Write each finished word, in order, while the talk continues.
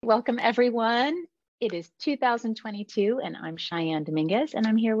Welcome, everyone. It is 2022, and I'm Cheyenne Dominguez, and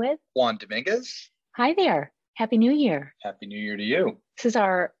I'm here with Juan Dominguez. Hi there. Happy New Year. Happy New Year to you. This is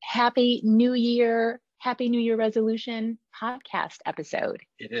our Happy New Year resolution podcast episode.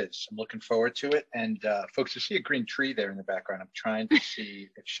 It is. I'm looking forward to it. And folks, I see a green tree there in the background. I'm trying to see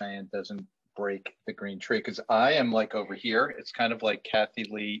if Cheyenne doesn't break the green tree because I am like over here. It's kind of like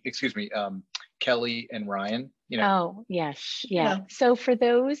Kelly and Ryan. Oh, yes. Yeah. So for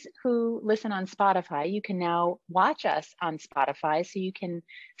those who listen on Spotify, you can now watch us on Spotify. So you can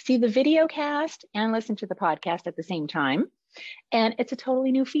see the video cast and listen to the podcast at the same time. And it's a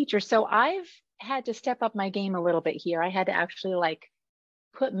totally new feature. So I've had to step up my game a little bit here. I had to actually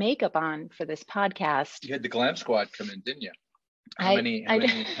put makeup on for this podcast. You had the Glam Squad come in, didn't you? How many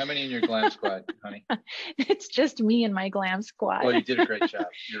in your Glam Squad, honey? It's just me and my Glam Squad. Well, you did a great job.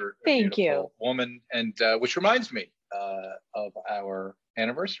 You're a Thank you, woman. And which reminds me of our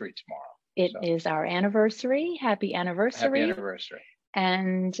anniversary tomorrow. It is our anniversary. Happy anniversary. Happy anniversary.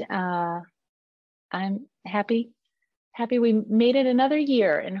 And I'm happy we made it another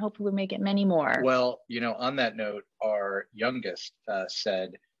year, and hopefully we'll make it many more. Well, on that note, our youngest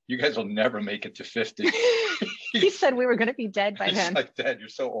said, "You guys will never make it to 50." He said we were going to be dead by then. He's like, "Dad, you're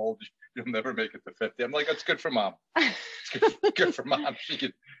so old, you'll never make it to 50." I'm like, "That's good for mom. It's good for mom." She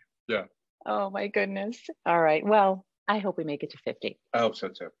could, yeah. Oh my goodness. All right. Well, I hope we make it to 50. I hope so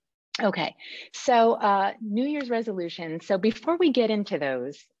too. Okay. So New Year's resolution. So before we get into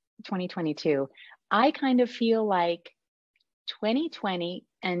those, 2022, I kind of feel like 2020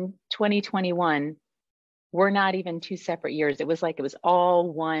 and 2021 were not even two separate years. It was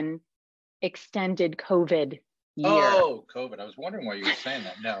all one extended COVID year. Oh, COVID. I was wondering why you were saying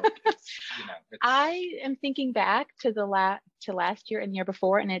that. No, I am thinking back to last year and the year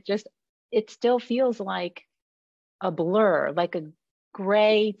before, and it still feels like a blur, like a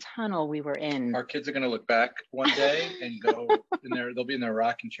gray tunnel we were in. Our kids are going to look back one day and go they'll be in their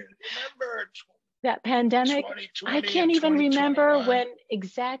rocking chair. Remember that pandemic? I can't even remember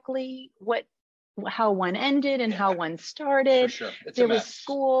how one ended and how one started. For sure. There was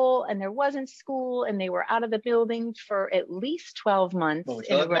school and there wasn't school, and they were out of the building for at least 12 months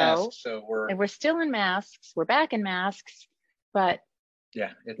in a row. And we're still in masks. We're back in masks, but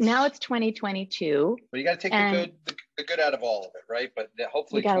yeah, now it's 2022. But you got to take the good out of all of it, right? But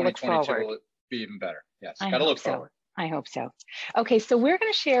hopefully 2022 will be even better. Yes, got to look forward. I hope so. Okay, so we're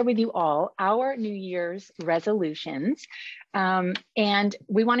going to share with you all our New Year's resolutions. And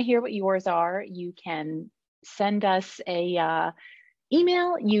we want to hear what yours are. You can send us a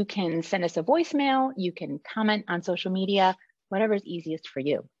email. You can send us a voicemail. You can comment on social media, whatever's easiest for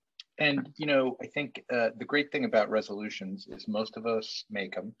you. And, I think the great thing about resolutions is most of us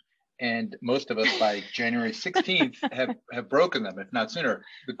make them. And most of us by January 16th have broken them, if not sooner.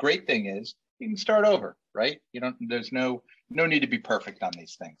 The great thing is you can start over, right? There's no need to be perfect on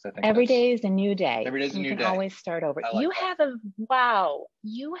these things. I think every day is a new day. Every day is a new day. You can always start over. You have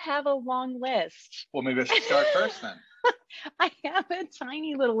a long list. Well, maybe I should start first then. I have a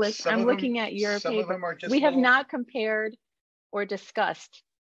tiny little list. I'm looking at your paper. We have not compared or discussed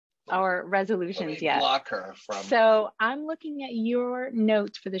our resolutions yet. Block her from. So I'm looking at your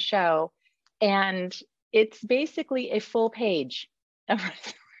notes for the show, and it's basically a full page of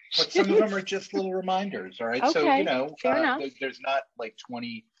resolutions. But some of them are just little reminders, all right? Okay, so, there's not like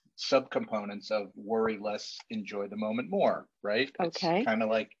 20 subcomponents of worry less, enjoy the moment more, right? Okay. It's kind of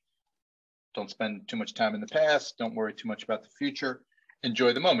like, don't spend too much time in the past, don't worry too much about the future,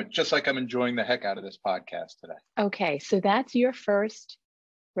 enjoy the moment, just like I'm enjoying the heck out of this podcast today. Okay, so that's your first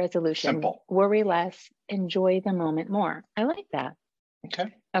resolution. Simple. Worry less, enjoy the moment more. I like that.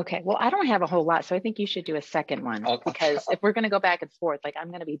 Okay. Well, I don't have a whole lot, so I think you should do a second one because if we're going to go back and forth, I'm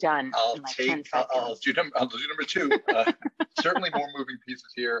going to be done. I'll do number two. Certainly more moving pieces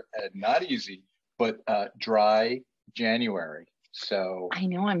here, and not easy, but dry January. So I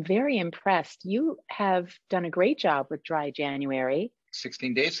know, I'm very impressed. You have done a great job with dry January.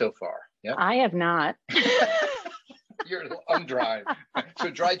 16 days so far. Yeah. I have not. I'm dry. So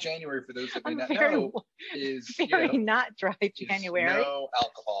dry January, for those that may not know, is not dry January. No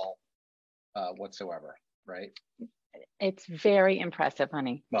alcohol whatsoever, right? It's very impressive,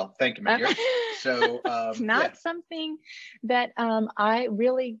 honey. Well, thank you, my dear. So it's not something that I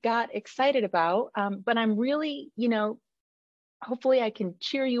really got excited about, but I'm really, hopefully I can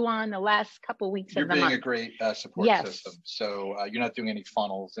cheer you on the last couple of weeks of the month. You're being a great support system. So you're not doing any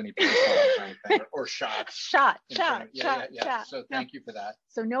funnels, any or anything, or shots. Shot. So thank you for that.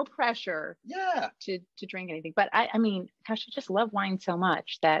 So no pressure. Yeah. To drink anything, but I mean, gosh, I just love wine so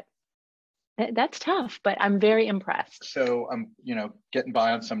much that That's tough, but I'm very impressed. So I'm, getting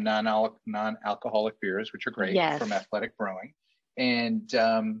by on some non-alcoholic beers, which are great from Athletic Brewing. And,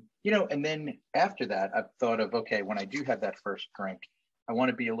 and then after that, I've thought of, okay, when I do have that first drink, I want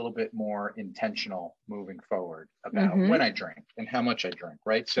to be a little bit more intentional moving forward about when I drink and how much I drink,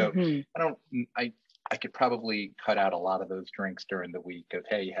 right? So I could probably cut out a lot of those drinks during the week of,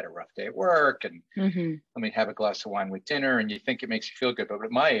 hey, you had a rough day at work and let me have a glass of wine with dinner, and you think it makes you feel good. But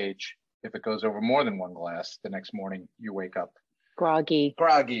at my age, if it goes over more than one glass, the next morning you wake up groggy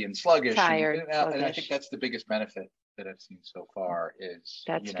and sluggish. Tired. And I think that's the biggest benefit that I've seen so far is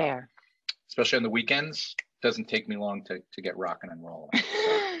that's fair. Especially on the weekends, doesn't take me long to get rocking and rolling.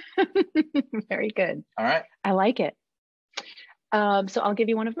 So. Very good. All right. I like it. So I'll give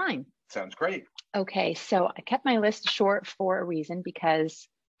you one of mine. Sounds great. Okay. So I kept my list short for a reason, because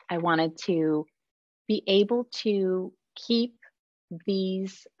I wanted to be able to keep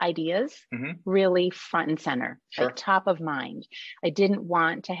these ideas really front and center, like top of mind. I didn't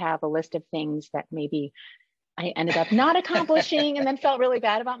want to have a list of things that maybe I ended up not accomplishing and then felt really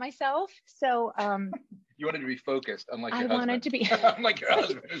bad about myself. So you wanted to be focused, unlike your husband. I wanted to be unlike your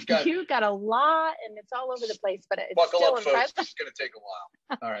husband who's got you've got a lot and it's all over the place, but it's buckle still up, folks. It's gonna take a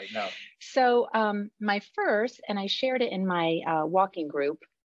while. All right, no. So my first, and I shared it in my walking group.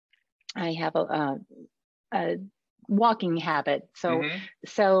 I have a walking habit.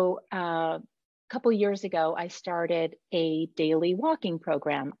 So a couple years ago, I started a daily walking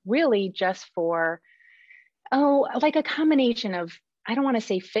program, really just for, like a combination of, I don't want to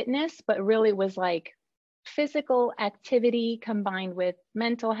say fitness, but really was like physical activity combined with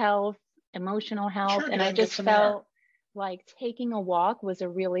mental health, emotional health. And I just felt like taking a walk was a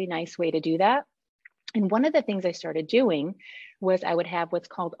really nice way to do that. And one of the things I started doing was I would have what's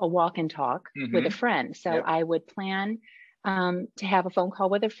called a walk and talk with a friend. So I would plan to have a phone call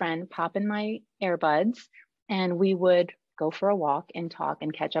with a friend, pop in my earbuds, and we would go for a walk and talk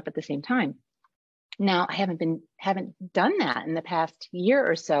and catch up at the same time. Now, I haven't done that in the past year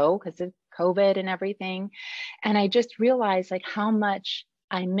or so because of COVID and everything. And I just realized like how much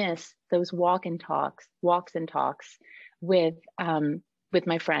I miss those walks and talks with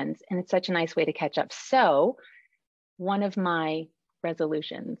my friends. And it's such a nice way to catch up. So one of my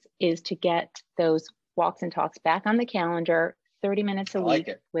resolutions is to get those walks and talks back on the calendar, 30 minutes a week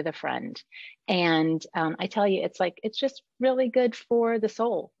with a friend. And I tell you, it's just really good for the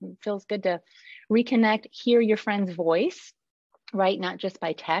soul. It feels good to reconnect, hear your friend's voice, right? Not just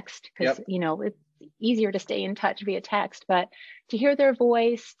by text, because, it's easier to stay in touch via text, but to hear their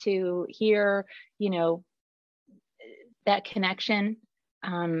voice, to hear, that connection.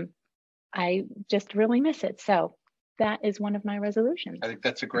 I just really miss it. So that is one of my resolutions. I think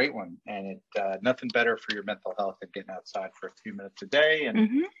that's a great one. And nothing better for your mental health than getting outside for a few minutes a day.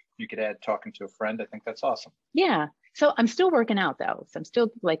 And you could add talking to a friend. I think that's awesome. Yeah. So I'm still working out though. So I'm still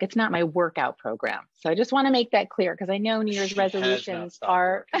it's not my workout program. So I just want to make that clear because I know New Year's resolutions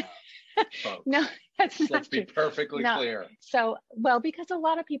are. No, that's not Let's be perfectly clear. So, because a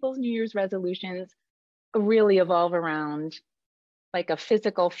lot of people's New Year's resolutions really evolve around like a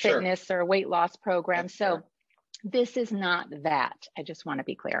physical fitness or a weight loss program. That's so this is not that. I just want to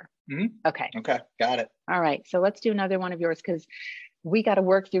be clear. Okay. Okay. Got it. All right. So let's do another one of yours because we got to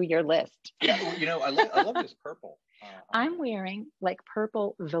work through your list. Yeah. I love this purple. I'm wearing like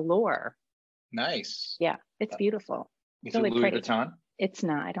purple velour. Nice. Yeah. It's beautiful. Is really it Louis Vuitton? It's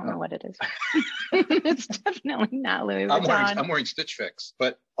not. I don't know what it is. It's definitely not Louis Vuitton. I'm wearing Stitch Fix,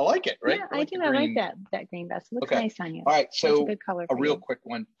 but I like it, right? Yeah, I do. I like that green vest. It looks nice on you. All right. So a good color a real quick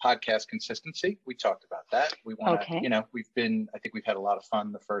one, podcast consistency. We talked about that. We want to, I think we've had a lot of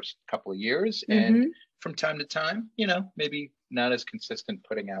fun the first couple of years. And from time to time, maybe not as consistent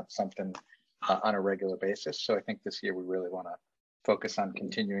putting out something on a regular basis. So I think this year we really want to focus on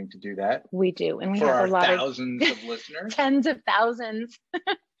continuing to do that. We do. And we for have our a lot thousands of listeners. Tens of thousands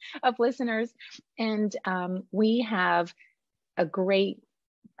of listeners. And we have a great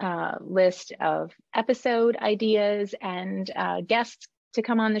list of episode ideas and guests to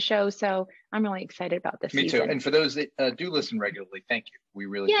come on the show. So I'm really excited about this season. Me too. And for those that do listen regularly, thank you. We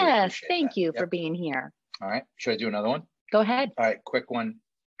really do appreciate thank you for being here. All right. Should I do another one? Go ahead. All right. Quick one.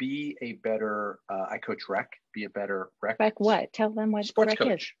 Be a better, I coach rec, be a better rec. Rec what? Tell them what sports rec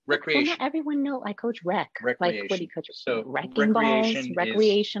coach, is. Recreation. Well, not everyone knows I coach rec. Recreation. Like what do you coach? So wrecking balls,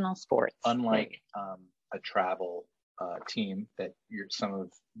 recreational sports. Unlike a travel team that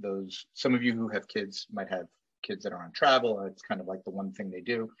some of you who have kids might have kids that are on travel. And it's kind of like the one thing they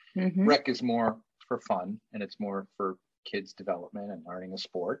do. Rec is more for fun and it's more for kids' development and learning a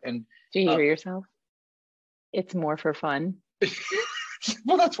sport. And do you hear yourself? It's more for fun.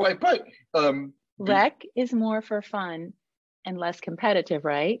 Well, that's why. But rec is more for fun and less competitive,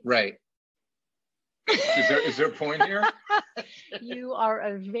 right? Right. Is there a point here? You are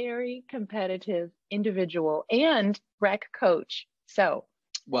a very competitive individual and rec coach. So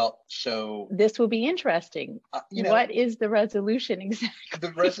this will be interesting. What is the resolution exactly?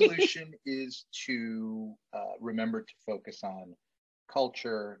 The resolution is to remember to focus on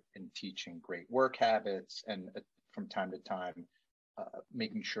culture and teaching great work habits, and from time to time,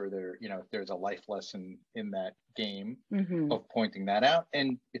 making sure if there's a life lesson in that game, of pointing that out.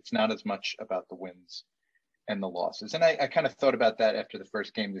 And it's not as much about the wins and the losses. And I kind of thought about that after the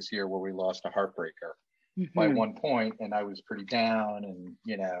first game this year, where we lost a heartbreaker by 1 point, and I was pretty down, and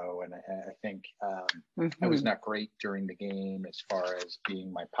and I think I was not great during the game as far as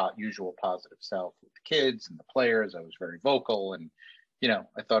being my usual positive self with the kids and the players. I was very vocal, and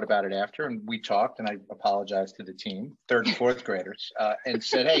I thought about it after, and we talked, and I apologized to the team, 3rd and 4th graders, and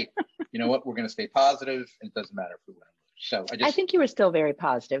said, hey, you know what, we're going to stay positive, and it doesn't matter if we win or lose. So I think you were still very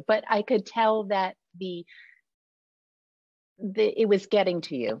positive, but I could tell that it was getting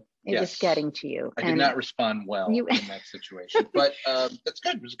to you. It was getting to you. I did not respond well in that situation, but that's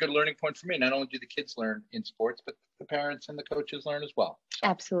good. It was a good learning point for me. Not only do the kids learn in sports, but the parents and the coaches learn as well. So.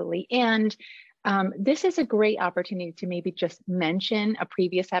 Absolutely. And this is a great opportunity to maybe just mention a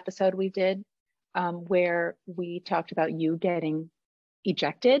previous episode we did where we talked about you getting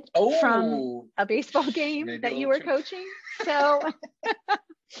ejected from a baseball game that you were coaching. So,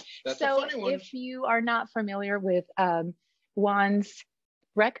 if you are not familiar with Juan's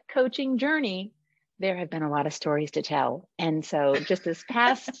rec coaching journey, there have been a lot of stories to tell. And so just this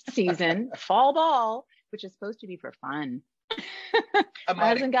past season, fall ball, which is supposed to be for fun, my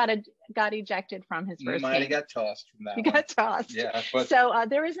husband got ejected from his first game. He got tossed from that. He got tossed. Yeah. So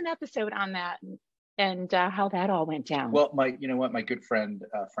there is an episode on that and how that all went down. Well, my good friend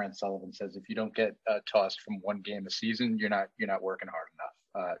Fran Sullivan says, if you don't get tossed from one game a season, you're not working hard enough.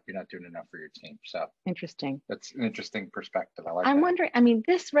 You're not doing enough for your team. So interesting. That's an interesting perspective. I'm wondering, I mean,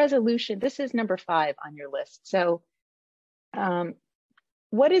 this resolution, this is number 5 on your list. So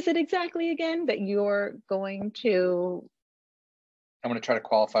what is it exactly again that you're going to? I'm going to try to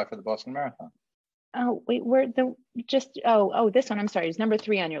qualify for the Boston Marathon. Oh, wait, this one, I'm sorry, is number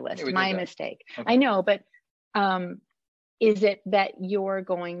 3 on your list. My mistake. Okay. I know, but is it that you're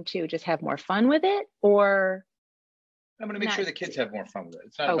going to just have more fun with it, or? I'm going to make sure the kids have more fun with it.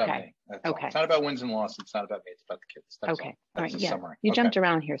 It's not about me. It's not about wins and losses. It's not about me. It's about the kids. That's all. All right. Yeah. Summary. You jumped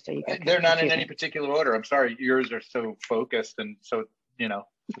around here, so you got. They're not in any particular order. I'm sorry. Yours are so focused, and so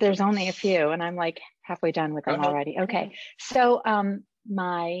There's only a few, and I'm like halfway done with them already. Okay. So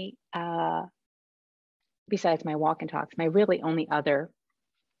my besides my walk and talks, my really only other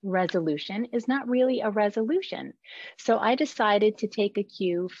resolution is not really a resolution. So I decided to take a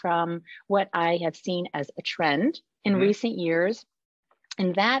cue from what I have seen as a trend in recent years.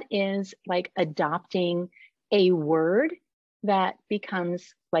 And that is like adopting a word that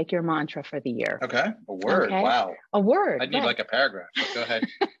becomes like your mantra for the year. Okay. A word. Okay? Wow. A word. I need like a paragraph, but go ahead.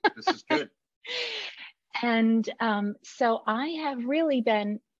 This is good. And so I have really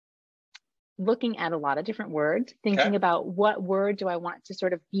been looking at a lot of different words, thinking about what word do I want to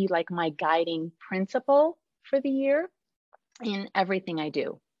sort of be like my guiding principle for the year in everything I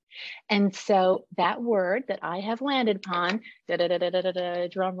do. And so that word that I have landed upon,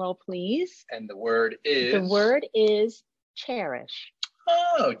 drum roll, please. And the word is? The word is cherish.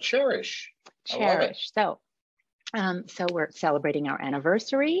 Oh, cherish. Cherish. So we're celebrating our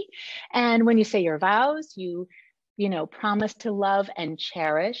anniversary. And when you say your vows, you promise to love and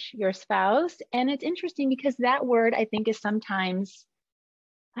cherish your spouse. And it's interesting because that word, I think, is sometimes,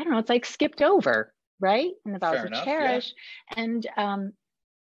 I don't know, it's like skipped over, right? And the vows of cherish. Yeah. And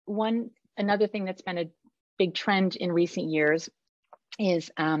another thing that's been a big trend in recent years is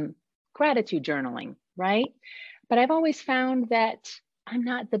gratitude journaling, right? But I've always found that I'm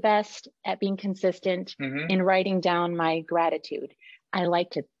not the best at being consistent in writing down my gratitude. I like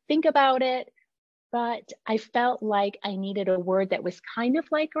to think about it, but I felt like I needed a word that was kind of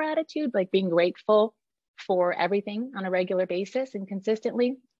like gratitude, like being grateful for everything on a regular basis and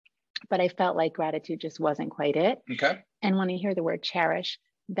consistently. But I felt like gratitude just wasn't quite it. Okay. And when I hear the word cherish,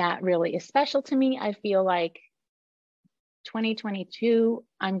 that really is special to me. I feel like 2022,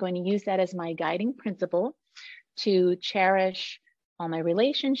 I'm going to use that as my guiding principle to cherish all my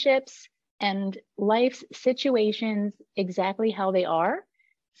relationships and life's situations exactly how they are,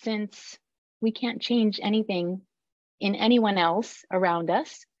 since we can't change anything in anyone else around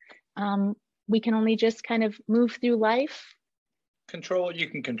us. We can only just kind of move through life. Control what you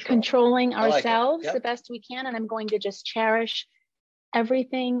can control. Controlling ourselves the best we can. And I'm going to just cherish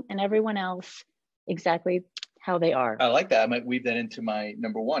everything and everyone else exactly how they are. I like that. I might weave that into my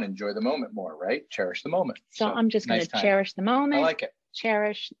number one, enjoy the moment more, right? Cherish the moment. So I'm just going to cherish the moment. I like it.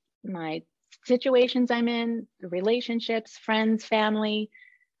 Cherish my situations I'm in, relationships, friends, family,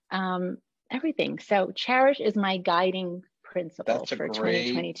 everything. So cherish is my guiding principle for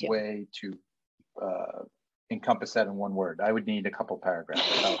 2022. That's a great way to encompass that in one word. I would need a couple paragraphs.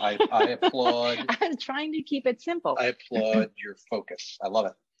 So I applaud. I'm trying to keep it simple. I applaud your focus. I love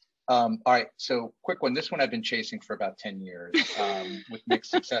it. All right, so quick one. This one I've been chasing for about 10 years with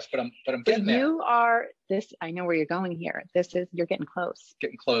mixed success, but I'm getting there. You are this. I know where you're going here. You're getting close.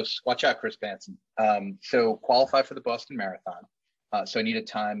 Getting close. Watch out, Chris Banson. So qualify for the Boston Marathon. So I need a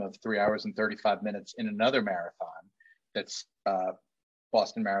time of 3 hours and 35 minutes in another marathon. That's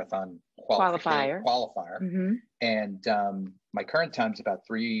Boston Marathon qualifier. Mm-hmm. And my current time is about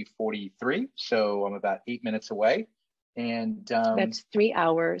 3:43. So I'm about 8 minutes away. And that's 3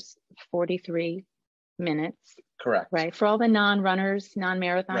 hours, 43 minutes. Correct. Right. For all the non-runners,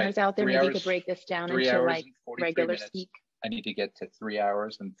 non-marathoners out there, maybe you could break this down into like regular speak. I need to get to 3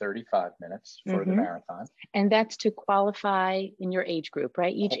 hours and 35 minutes for the marathon. And that's to qualify in your age group,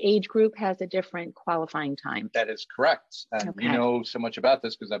 right? Each age group has a different qualifying time. That is correct. And you know so much about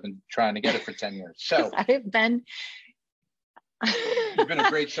this because I've been trying to get it for 10 years. So you've been a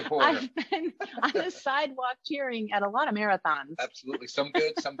great supporter. I've been on the sidewalk cheering at a lot of marathons. Absolutely. Some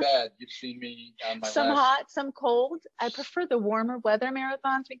good, some bad. You've seen me on my some hot, some cold. I prefer the warmer weather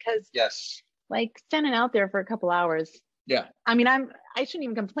marathons because like standing out there for a couple hours. Yeah. I mean, I shouldn't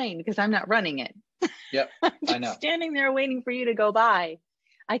even complain because I'm not running it. Yep. I know. Standing there waiting for you to go by.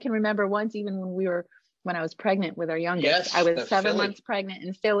 I can remember once even when I was pregnant with our youngest. Yes, I was 7 months pregnant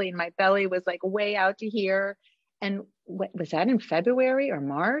in Philly and my belly was like way out to here. And was that in February or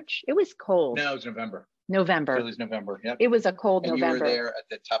March? It was cold. No, it was November. Philly's November. Yep. It was a cold November. You were there at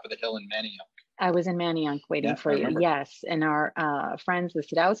the top of the hill in Manayunk. I was in Manayunk waiting for you. Yes. And our friends, the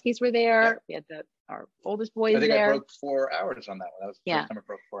Sadowskis, were there. We had our oldest boys there. I think I broke 4 hours on that one. That was the first time I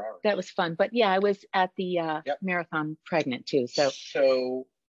broke 4 hours. That was fun. But I was at the marathon pregnant too. So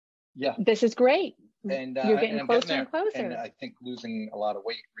this is great. And you're getting closer and closer. And I think losing a lot of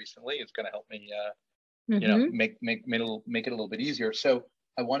weight recently is going to help me make it a little bit easier. So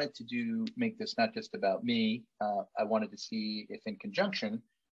I wanted to make this not just about me. I wanted to see if in conjunction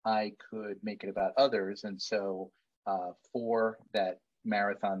I could make it about others. And so for that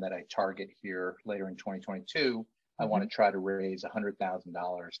marathon that I target here later in 2022, I want to try to raise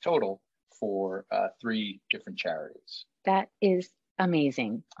 $100,000 total for 3 different charities. That is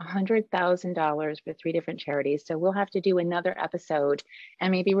amazing. $100,000 for 3 different charities. So we'll have to do another episode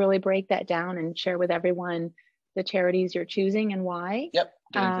and maybe really break that down and share with everyone the charities you're choosing and why. Yep.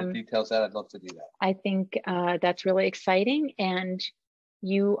 Get into the details that I'd love to do that. I think that's really exciting. And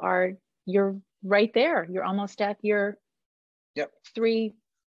you're right there. You're almost at your 3:35.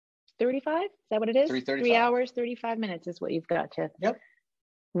 Is that what it is? 3:35. 3 hours, 35 minutes is what you've got to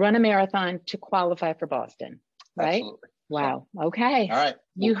run a marathon to qualify for Boston. Right? Absolutely. Wow. Okay. All right.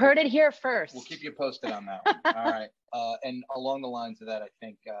 You heard it here first. We'll keep you posted on that one. All right. And along the lines of that, I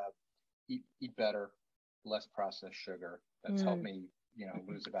think eat better, less processed sugar. That's helped me,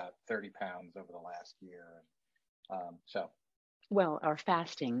 lose about 30 pounds over the last year. Well, our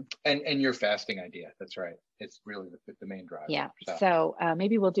fasting. And your fasting idea. That's right. It's really the main driver. Yeah. So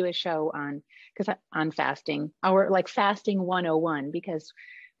maybe we'll do a show on fasting, our like fasting 101, because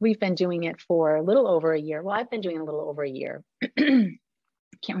we've been doing it for a little over a year. Well, I've been doing a little over a year. Can't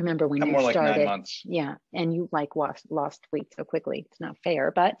remember when you started. More like 9 months. Yeah. And you lost weight so quickly. It's not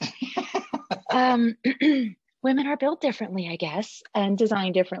fair, but women are built differently, I guess, and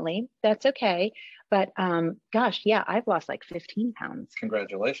designed differently. That's okay. But I've lost like 15 pounds.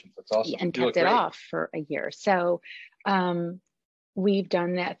 Congratulations. That's awesome. And kept it off for a year. So we've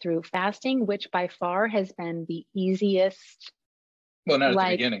done that through fasting, which by far has been the easiest. Well, not at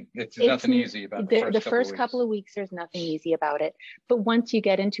the beginning. It's nothing easy about the first couple of weeks. There's nothing easy about it. But once you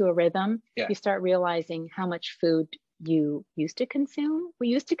get into a rhythm, you start realizing how much food you used to consume. We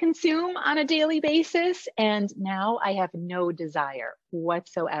used to consume on a daily basis. And now I have no desire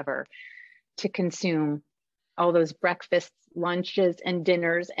whatsoever to consume all those breakfasts, lunches, and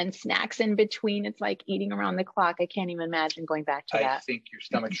dinners and snacks in between. It's like eating around the clock. I can't even imagine going back to that. I think your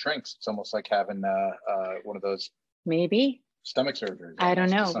stomach shrinks. It's almost like having one of those. Maybe. Stomach surgery. I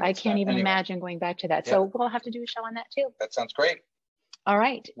don't know. I can't even imagine going back to that. So we'll have to do a show on that too. That sounds great. All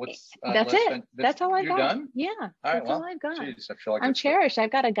right. That's it. That's all I got. You're done? Yeah. That's all I've got. Geez, I feel like I'm cherished.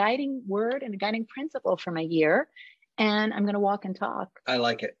 I've got a guiding word and a guiding principle for my year. and I'm going to walk and talk. I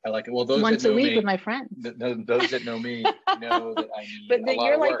like it. I like it. Well, those once that know a week me, with my friends. Those that know me know that I need but a lot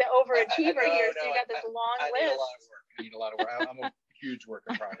you're of like work. the overachiever here, so you got this long I list. need a lot of work. I'm a huge work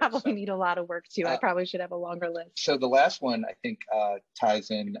in progress. I probably need a lot of work too. I probably should have a longer list. So the last one I think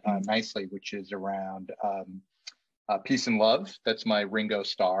ties in nicely, which is around peace and love. That's my Ringo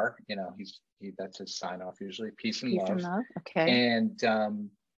Starr. You know, that's his sign off usually. Peace and love. Okay. And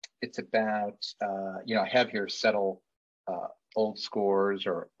it's about I have here settle old scores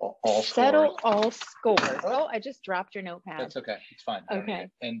or all settle scores. all scores. Oh, I just dropped your notepad. That's okay. It's fine. Okay.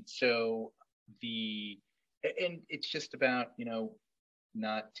 And so it's just about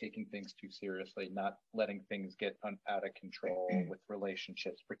not taking things too seriously, not letting things get out of control with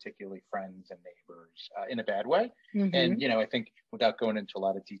relationships, particularly friends and neighbors, in a bad way. Mm-hmm. And I think without going into a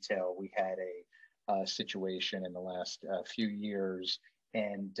lot of detail, we had a situation in the last few years,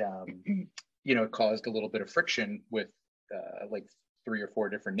 and it caused a little bit of friction with like 3 or 4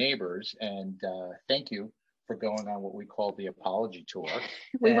 different neighbors. And thank you for going on what we call the apology tour.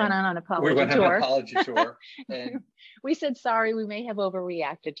 We went on an apology tour. And we said, sorry, we may have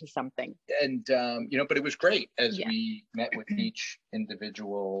overreacted to something. And, but it was great as we met with each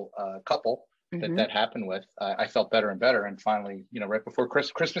individual couple that happened with. I felt better and better. And finally, right before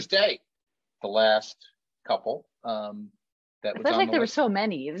Christmas Day, the last couple, that was like there were so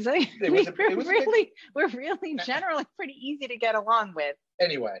many. It was like, we're really generally pretty easy to get along with.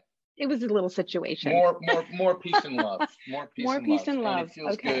 Anyway, it was a little situation. More peace and love. More peace and love. And it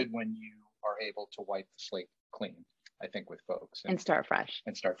feels good when you are able to wipe the slate clean, I think, with folks. And start fresh.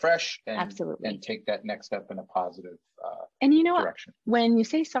 And absolutely. And take that next step in a positive and direction. When you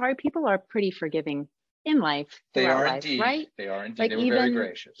say sorry, people are pretty forgiving in life. They are life, indeed. Right? They are indeed. Like they were very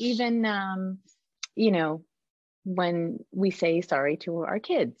gracious. Even when we say sorry to our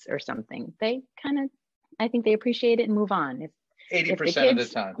kids or something, they I think they appreciate it and move on. 80% of the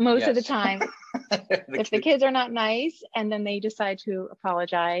time. Most of the time. If the kids are not nice and then they decide to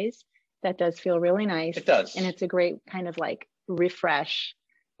apologize, that does feel really nice. It does. And it's a great kind of like refresh.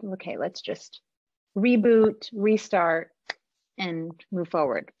 Okay, let's just reboot, restart, and move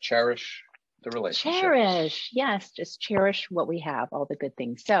forward. Cherish the relationship. Yes, just cherish what we have, all the good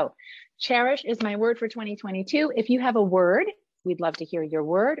things. So cherish is my word for 2022. If you have a word, we'd love to hear your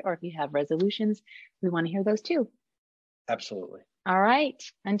word, or if you have resolutions, we want to hear those too. Absolutely. All right.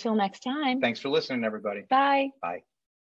 Until next time. Thanks for listening, everybody. Bye. Bye.